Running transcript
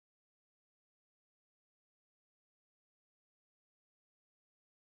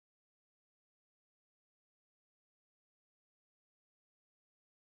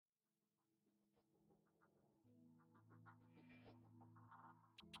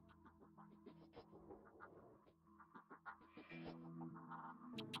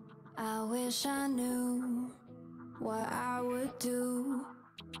I wish I knew what I would do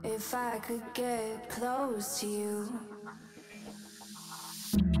if I could get close to you.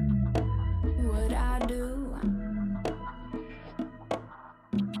 What I do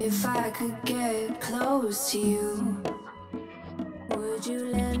if I could get close to you? Would you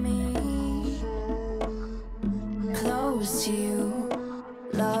let me close to you?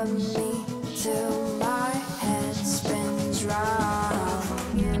 Love me till my head spins round.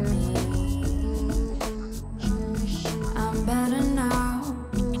 Forgive me, I'm better now.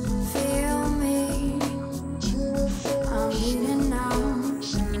 Feel me, I'm bleeding now.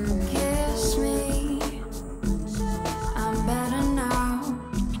 Kiss me, I'm better now.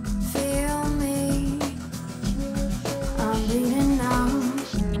 Feel me, I'm bleeding now.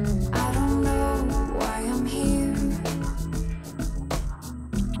 I don't know why I'm here.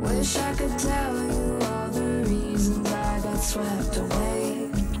 Wish I could tell you all the reasons I got swept away.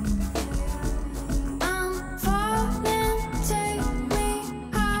 I'm falling, take me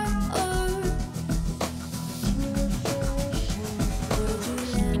higher. Would you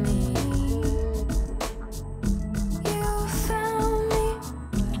let me? You found me,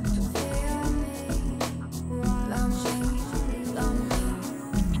 feel me, love me,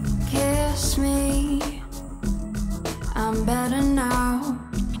 kiss me. I'm better now.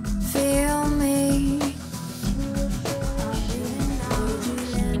 Feel me. I'm bleeding now. Would you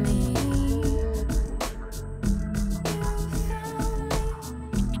let me?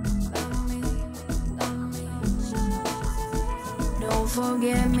 Love me, love me. Don't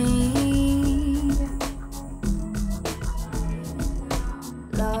forget me.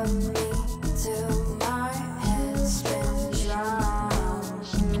 Love me till my head spins round.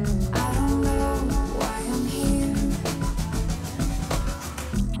 I don't know why I'm here.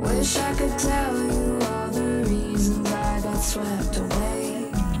 Wish I could tell you all the reasons I got swept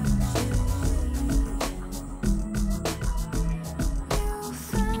away. You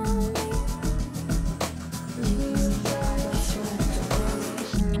found me, reasons I got swept away.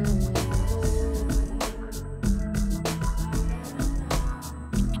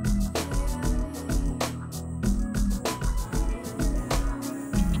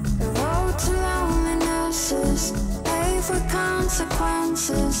 The road to loneliness is paved with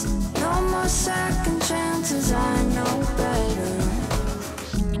consequences. No more second chances, I know better.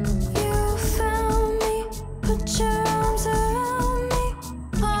 You found me, put your arms around me,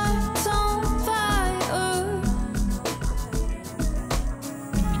 hearts on fire.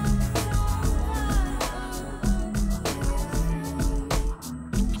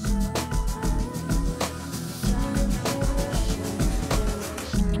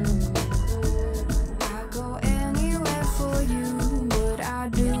 I go anywhere for you, what I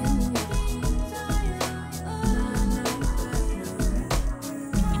do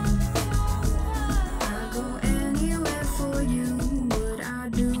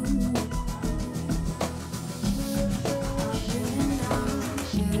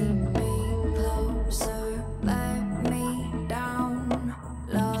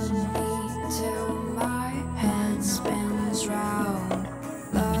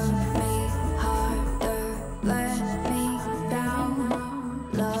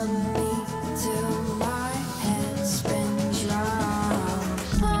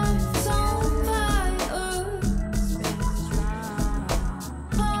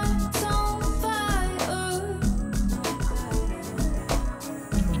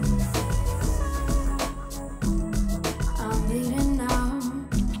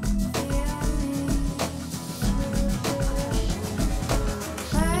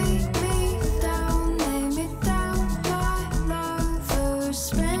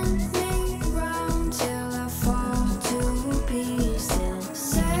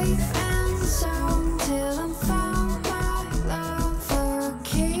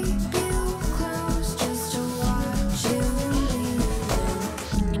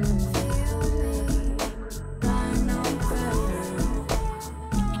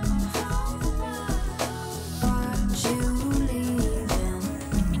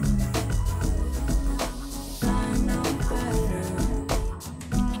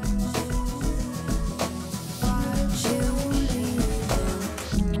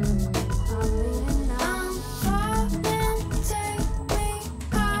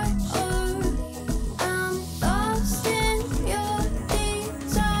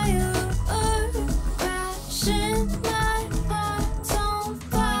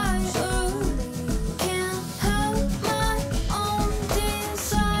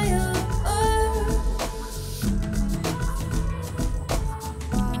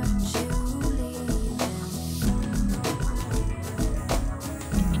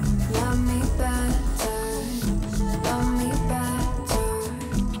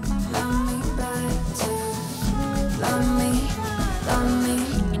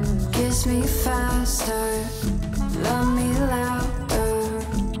kiss me faster, love me louder,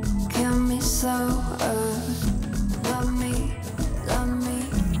 kill me slower. Love me, love me,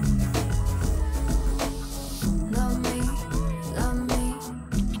 love me, love me.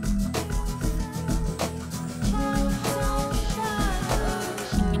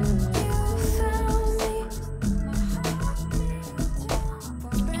 You found me,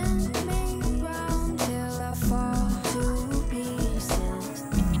 bring me round till I fall to pieces.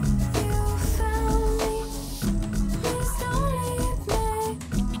 You found me, please don't leave me.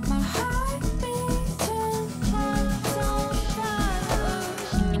 My heart beating, heart on fire.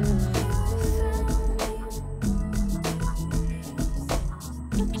 You found me,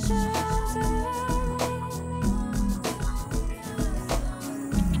 put your arms around me.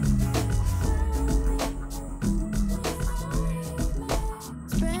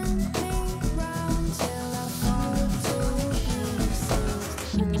 Bring me round till I fall to pieces.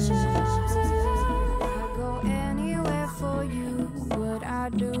 Put your arms around me. I'd go anywhere for you. Would I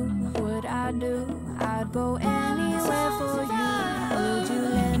do? Would I do? I'd go anywhere for you. Would you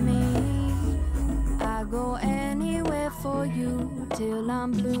let me? I'd go anywhere for you till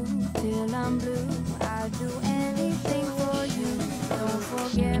I'm blue, till I'm blue. I'd do anything for you. Don't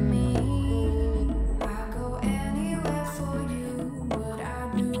forget me. I'd go anywhere for you. Would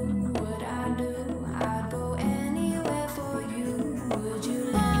I do? Would I do? I'd go anywhere for you. Would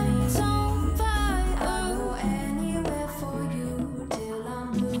you let me?